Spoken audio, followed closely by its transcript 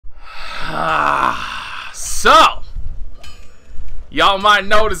y'all might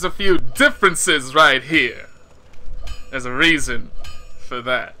notice a few differences right here. There's a reason for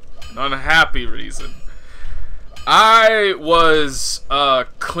that. An unhappy reason. I was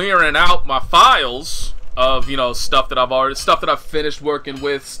clearing out my files of, you know, stuff that I've finished working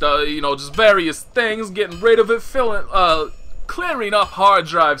with, stuff, you know, just various things, getting rid of it, clearing up hard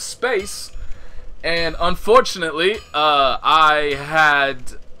drive space. And unfortunately, I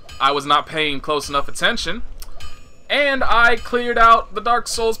was not paying close enough attention, and I cleared out the Dark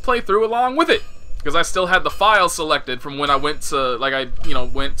Souls playthrough along with it, because I still had the file selected from when I went to,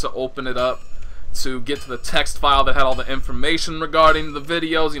 went to open it up to get to the text file that had all the information regarding the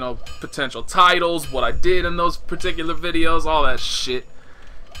videos, you know, potential titles, what I did in those particular videos, all that shit.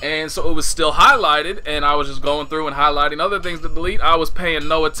 And so it was still highlighted, and I was just going through and highlighting other things to delete. I was paying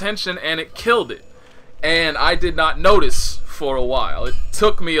no attention, and it killed it. And I did not notice for a while. It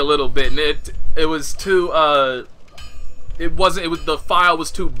took me a little bit, and it was too, the file was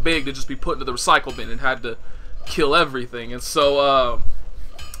too big to just be put into the recycle bin. It had to kill everything. And so,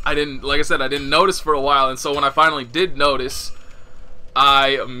 I didn't notice for a while, and so when I finally did notice,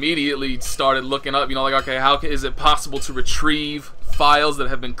 I immediately started looking up, you know, like, okay, how is it possible to retrieve files that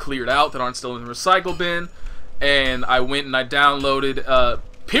have been cleared out that aren't still in the recycle bin? And I went and I downloaded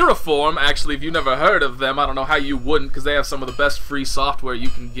Piriform. Actually, if you've never heard of them, I don't know how you wouldn't, because they have some of the best free software you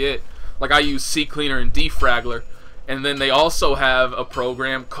can get. Like, I use CCleaner and Defraggler, and then they also have a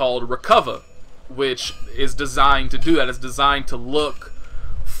program called Recover, which is designed to do that. It's designed to look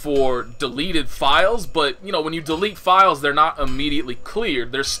for deleted files, but you know, when you delete files, they're not immediately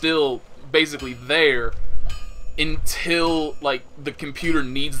cleared. They're still basically there until like the computer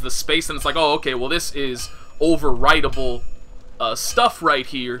needs the space, and it's like, oh, okay, well, this is overwritable stuff right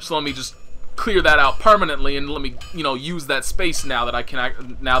here, so let me just clear that out permanently, and let me, you know, use that space now that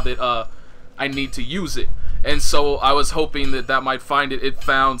I need to use it. And so I was hoping that that might find it. It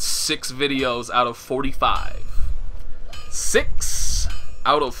found 6 videos out of 45. 6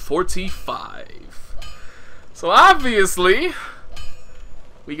 out of 45. So obviously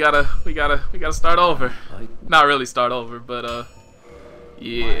we gotta start over. Not really start over, but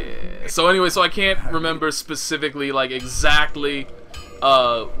yeah. So anyway, so I can't remember specifically, like, exactly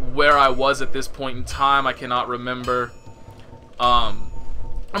where I was at this point in time. I cannot remember. I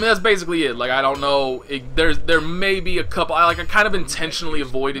mean, that's basically it. Like, I don't know. There may be a couple. I kind of intentionally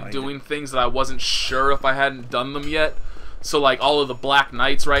avoided doing things that I wasn't sure if I hadn't done them yet. So, like, all of the Black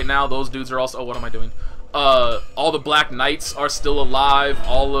Knights right now, those dudes are also... Oh, what am I doing? All the Black Knights are still alive.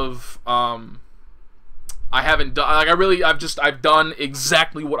 All of, I haven't done... Like, I've done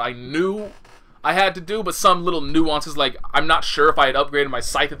exactly what I knew I had to do, but some little nuances, like, I'm not sure if I had upgraded my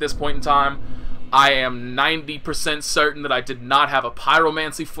scythe at this point in time. I am 90% certain that I did not have a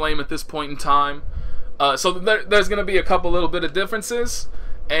pyromancy flame at this point in time. So there's going to be a couple little bit of differences,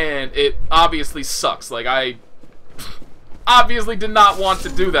 and it obviously sucks. Like, I obviously did not want to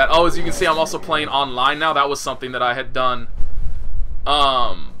do that. Oh, as you can see, I'm also playing online now. That was something that I had done.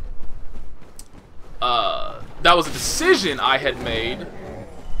 That was a decision I had made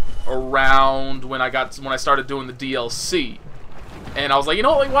around when I started doing the DLC. And I was like, you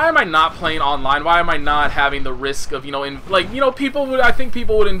know, like, why am I not playing online? Why am I not having the risk of, you know, I think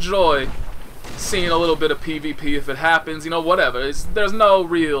people would enjoy seeing a little bit of PvP if it happens, you know, whatever. There's no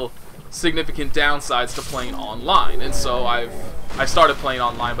real significant downsides to playing online. And so I started playing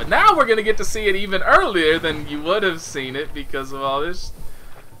online, but now we're going to get to see it even earlier than you would have seen it because of all this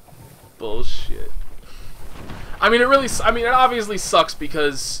bullshit. I mean, it obviously sucks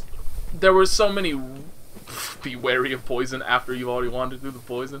because there were so many... Be wary of poison after you've already wandered through the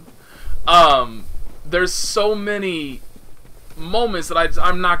poison. There's so many moments that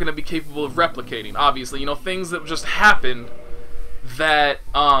I'm not going to be capable of replicating, obviously. You know, things that just happened that,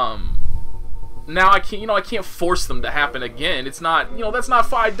 now I can't force them to happen again. It's not, you know, that's not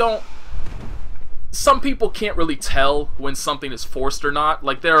fine. Some people can't really tell when something is forced or not.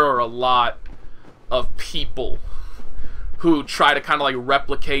 Like, there are a lot of people who try to kind of, like,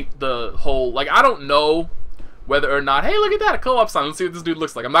 replicate the whole, like, I don't know whether or not, hey, look at that, a co-op sign. Let's see what this dude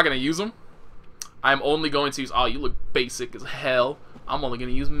looks like. I'm not going to use him. I'm only going to use, oh, you look basic as hell. I'm only going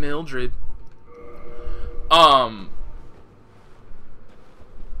to use Mildred. Like,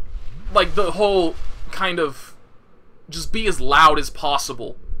 the whole kind of just be as loud as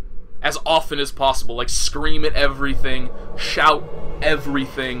possible, as often as possible. Like, scream at everything, shout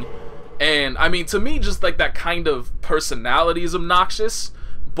everything. And, I mean, to me, just, like, that kind of personality is obnoxious,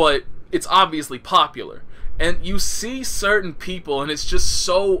 but it's obviously popular. And you see certain people, and it's just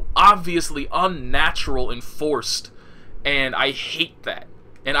so obviously unnatural and forced, and I hate that.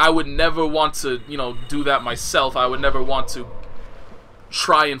 And I would never want to, you know, do that myself. I would never want to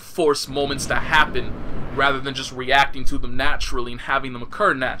try and force moments to happen rather than just reacting to them naturally and having them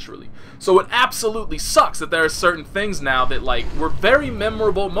occur naturally. So it absolutely sucks that there are certain things now that, like, were very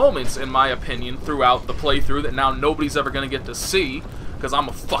memorable moments, in my opinion, throughout the playthrough that now nobody's ever gonna get to see, because I'm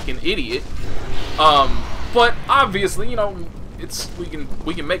a fucking idiot. But obviously, you know, we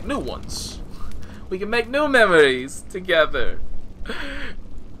can make new ones. We can make new memories together.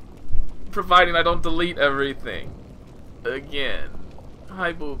 Providing I don't delete everything. Again.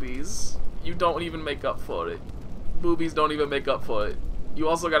 Hi, boobies. You don't even make up for it. Boobies don't even make up for it. You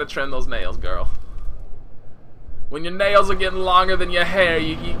also gotta trim those nails, girl. When your nails are getting longer than your hair,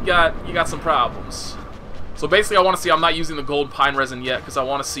 you got some problems. So basically, I want to see. I'm not using the gold pine resin yet because I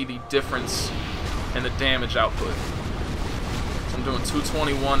want to see the difference in the damage output. So I'm doing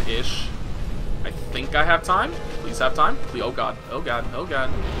 221-ish. I think I have time. Please have time. Please. Oh god. Oh god. Oh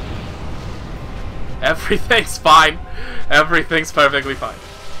god. Everything's fine. Everything's perfectly fine.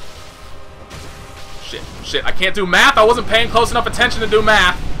 Shit, I can't do math. I wasn't paying close enough attention to do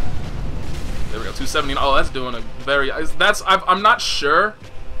math. There we go, 270. Oh, that's doing a very... I'm not sure.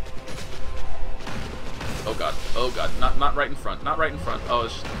 Oh god, not right in front. Not right in front. Oh,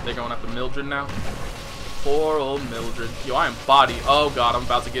 they're going after Mildred now? Poor old Mildred. Yo, I am bodied. Oh god, I'm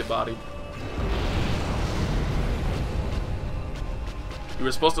about to get bodied. You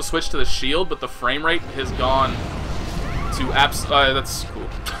were supposed to switch to the shield, but the frame rate has gone to that's cool.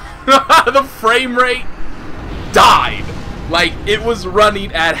 The frame rate died. Like, it was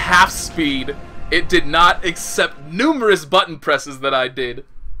running at half speed. It did not accept numerous button presses that I did.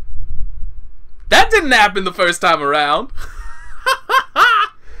 That didn't happen the first time around.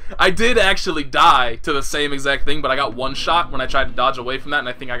 I did actually die to the same exact thing, but I got one shot when I tried to dodge away from that, and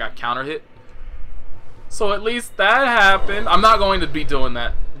I think I got counter hit. So at least that happened. I'm not going to be doing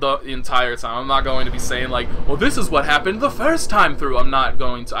that the entire time. I'm not going to be saying, like, well, this is what happened the first time through. I'm not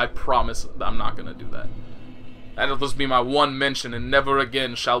going to. I promise I'm not going to do that. That'll just be my one mention, and never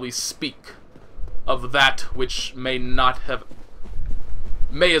again shall we speak of that which may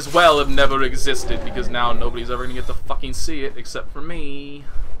as well have never existed, because now nobody's ever going to get to fucking see it except for me.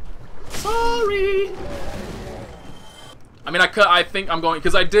 Sorry. I mean, I think I'm going,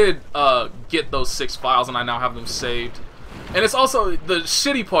 because I did get those 6 files and I now have them saved. And it's also, the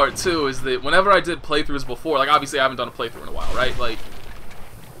shitty part too is that whenever I did playthroughs before, like obviously I haven't done a playthrough in a while, right? Like,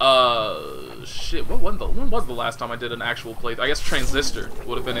 shit, when was the last time I did an actual playthrough? I guess Transistor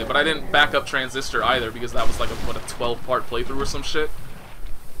would have been it, but I didn't back up Transistor either because that was like a 12-part playthrough or some shit.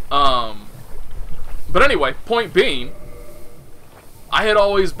 But anyway, point being, I had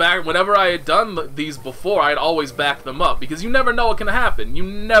always whenever I had done these before, I had always backed them up, because you never know what can happen. You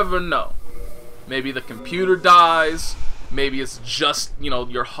never know. Maybe the computer dies, maybe it's just, you know,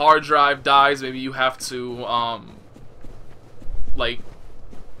 your hard drive dies, maybe you have to,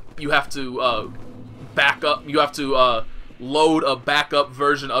 back up, you have to, load a backup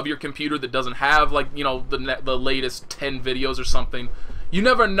version of your computer that doesn't have, like, you know, the latest 10 videos or something. You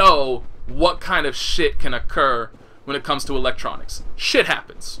never know what kind of shit can occur when it comes to electronics. Shit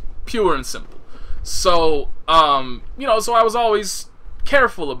happens. Pure and simple. So, you know, so I was always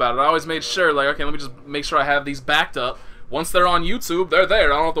careful about it. I always made sure, like, okay, let me just make sure I have these backed up. Once they're on YouTube, they're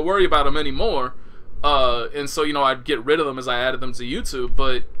there. I don't have to worry about them anymore. And so, you know, I'd get rid of them as I added them to YouTube.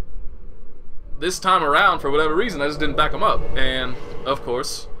 But this time around, for whatever reason, I just didn't back them up. And, of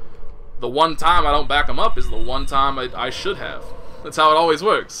course, the one time I don't back them up is the one time I should have. That's how it always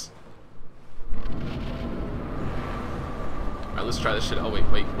works. Alright, let's try this shit. Oh,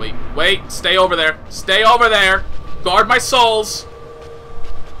 wait. Stay over there. Stay over there. Guard my souls.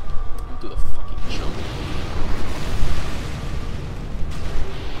 Don't do the fucking jump.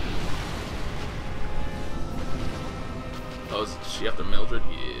 Oh, is she after Mildred?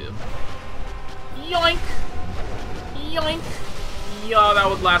 Yeah. Yoink. Yoink. Yeah,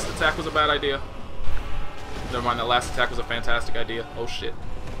 that last attack was a bad idea. Never mind, that last attack was a fantastic idea. Oh, shit.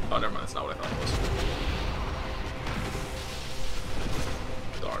 Oh, never mind, that's not what I thought it was.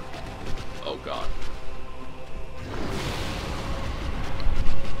 Darn. Oh, God.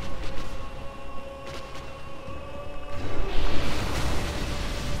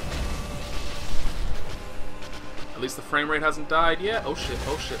 At least the frame rate hasn't died yet. Oh, shit.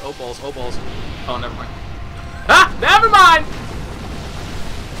 Oh, shit. Oh, balls. Oh, balls. Oh, never mind. Ah! Never mind!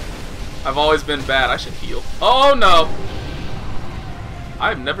 I've always been bad. I should heal. Oh, no!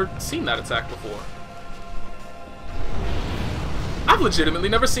 I've never seen that attack before. I've legitimately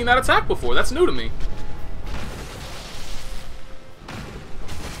never seen that attack before. That's new to me.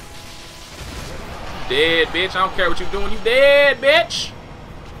 Dead, bitch. I don't care what you're doing. You dead, bitch!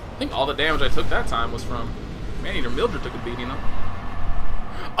 I think all the damage I took that time was from... Man-Eater Mildred took a beating, though.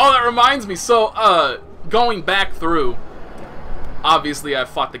 Oh, that reminds me. So, going back through, obviously I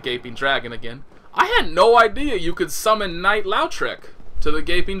fought the Gaping Dragon again. I had no idea you could summon Knight Lautrec to the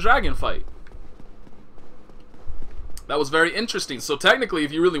Gaping Dragon fight. That was very interesting. So technically,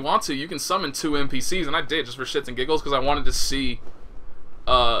 if you really want to, you can summon 2 NPCs, and I did just for shits and giggles because I wanted to see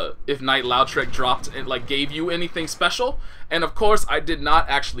if Knight Lautrec dropped and like gave you anything special. And of course, I did not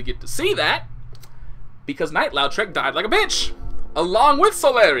actually get to see that because Knight Lautrec died like a bitch, along with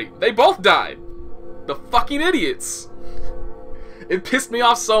Solari. They both died. The fucking idiots. It pissed me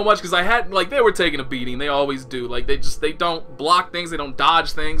off so much because I had, like, they were taking a beating. They always do. Like, they don't block things. They don't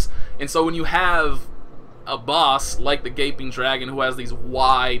dodge things. And so when you have a boss like the Gaping Dragon who has these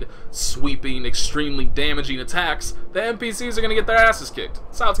wide, sweeping, extremely damaging attacks, the NPCs are going to get their asses kicked.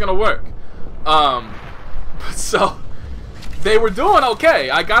 That's how it's going to work. So, they were doing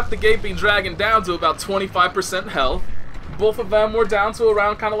okay. I got the Gaping Dragon down to about 25% health. Both of them were down to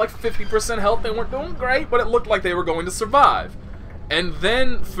around kind of like 50% health. They weren't doing great, but it looked like they were going to survive. And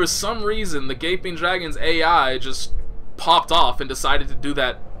then, for some reason, the Gaping Dragon's AI just popped off and decided to do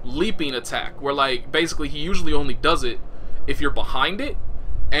that leaping attack, where, like, basically he usually only does it if you're behind it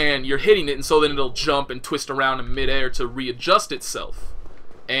and you're hitting it, and so then it'll jump and twist around in midair to readjust itself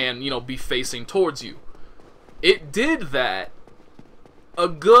and, you know, be facing towards you. It did that a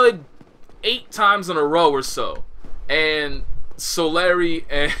good 8 times in a row or so, and Solari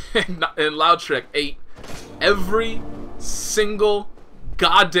and Lautrec ate every single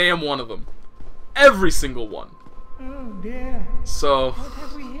goddamn one of them. Every single one. Oh dear. So, What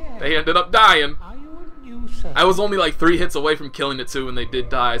have we here? they ended up dying. Are you a nuisance? I was only like 3 hits away from killing it too, and they did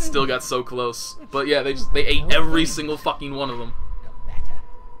die. I still got so close. But yeah, they ate every single fucking one of them. No matter.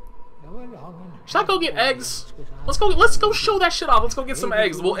 Go along and Should I go get eggs? Let's go show that shit off. Let's go get some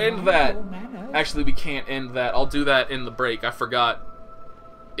eggs. We'll end that. Actually, we can't end that. I'll do that in the break. I forgot.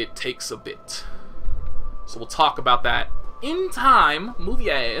 It takes a bit. So we'll talk about that in time. Movie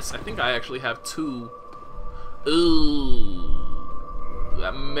ass. I think I actually have 2. Ooh.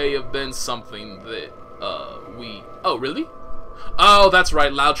 That may have been something that, we... Oh, really? Oh, that's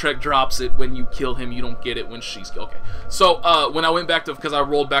right. Lautrec drops it when you kill him. You don't get it when she's... Okay. So, when I went back to... Because I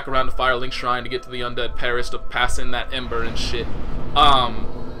rolled back around to Firelink Shrine to get to the Undead Paris to pass in that Ember and shit.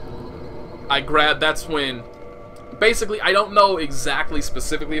 I grabbed... That's when... Basically, I don't know exactly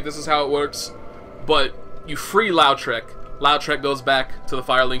specifically if this is how it works, but you free Lautrec. Lautrec goes back to the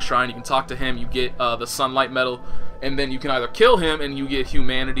Firelink Shrine. You can talk to him. You get the Sunlight Medal. And then you can either kill him and you get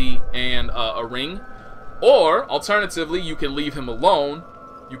humanity and a ring. Or, alternatively, you can leave him alone.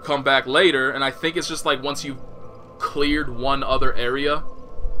 You come back later. And I think it's just like once you've cleared one other area,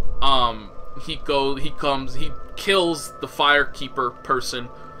 he kills the Firekeeper person.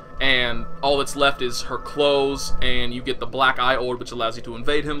 And all that's left is her clothes. And you get the Black Eye Orb, which allows you to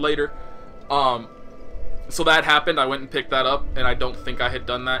invade him later. So that happened. I went and picked that up, and I don't think I had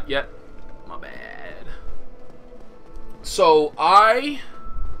done that yet. My bad. So I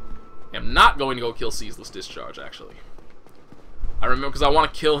am not going to go kill Ceaseless Discharge, actually. I remember because I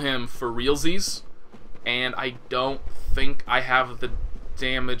want to kill him for realsies, and I don't think I have the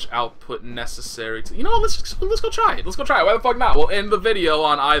damage output necessary to... You know, let's go try it. Let's go try it. Why the fuck not? We'll end the video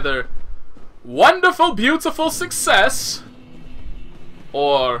on either wonderful, beautiful success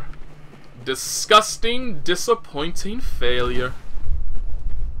or disgusting, disappointing failure.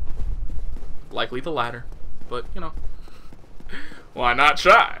 Likely the latter, but, you know, why not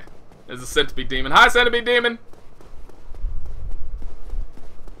try? There's a Centipede Demon. Hi, Centipede Demon!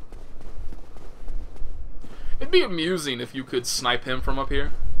 It'd be amusing if you could snipe him from up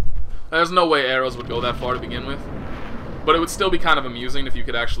here. There's no way arrows would go that far to begin with, but it would still be kind of amusing if you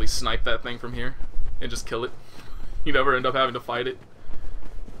could actually snipe that thing from here and just kill it. You never end up having to fight it.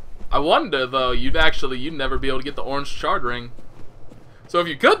 I wonder, though, you'd never be able to get the orange shard ring. So if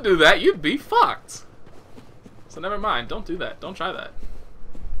you could do that, you'd be fucked. So never mind. Don't do that. Don't try that.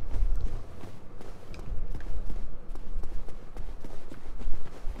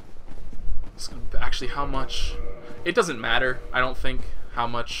 Actually, how much... It doesn't matter, I don't think, how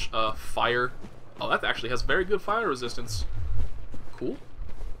much fire... Oh, that actually has very good fire resistance. Cool.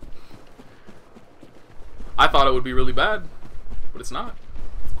 I thought it would be really bad, but it's not.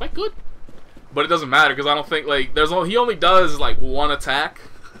 Quite good, but it doesn't matter because I don't think like he only does like one attack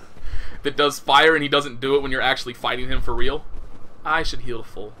that does fire, and he doesn't do it when you're actually fighting him for real. I should heal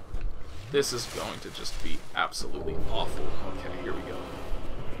full. This is going to just be absolutely awful. Okay, here we go.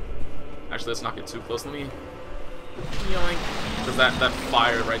 Actually, let's not get too close. Let me yoink, because that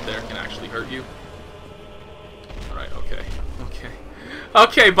fire right there can actually hurt you. All right,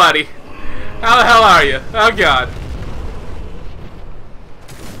 okay, buddy. How the hell are you? Oh god.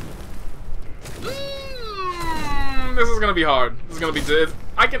 this is gonna be hard. This is gonna be.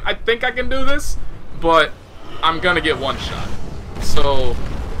 I think I can do this, but I'm gonna get one shot. So,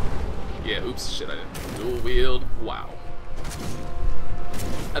 yeah. Oops, shit. I didn't dual wield. Wow.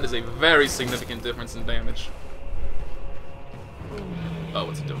 That is a very significant difference in damage. Oh,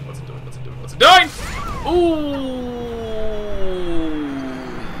 what's it doing? What's it doing? What's it doing? What's it doing? Ooh.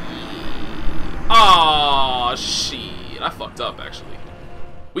 Aw, shit. I fucked up, actually.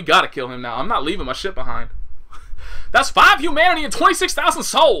 We gotta kill him now. I'm not leaving my shit behind. That's 5 humanity and 26,000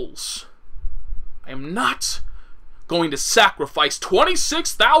 souls. I am not going to sacrifice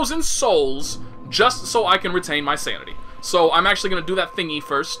 26,000 souls just so I can retain my sanity. So I'm actually going to do that thingy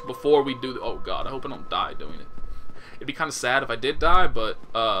first before we do the... Oh, God. I hope I don't die doing it. It'd be kind of sad if I did die, but,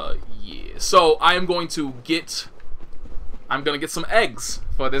 yeah. So I am going to get... I'm going to get some eggs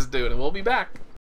for this dude, and we'll be back.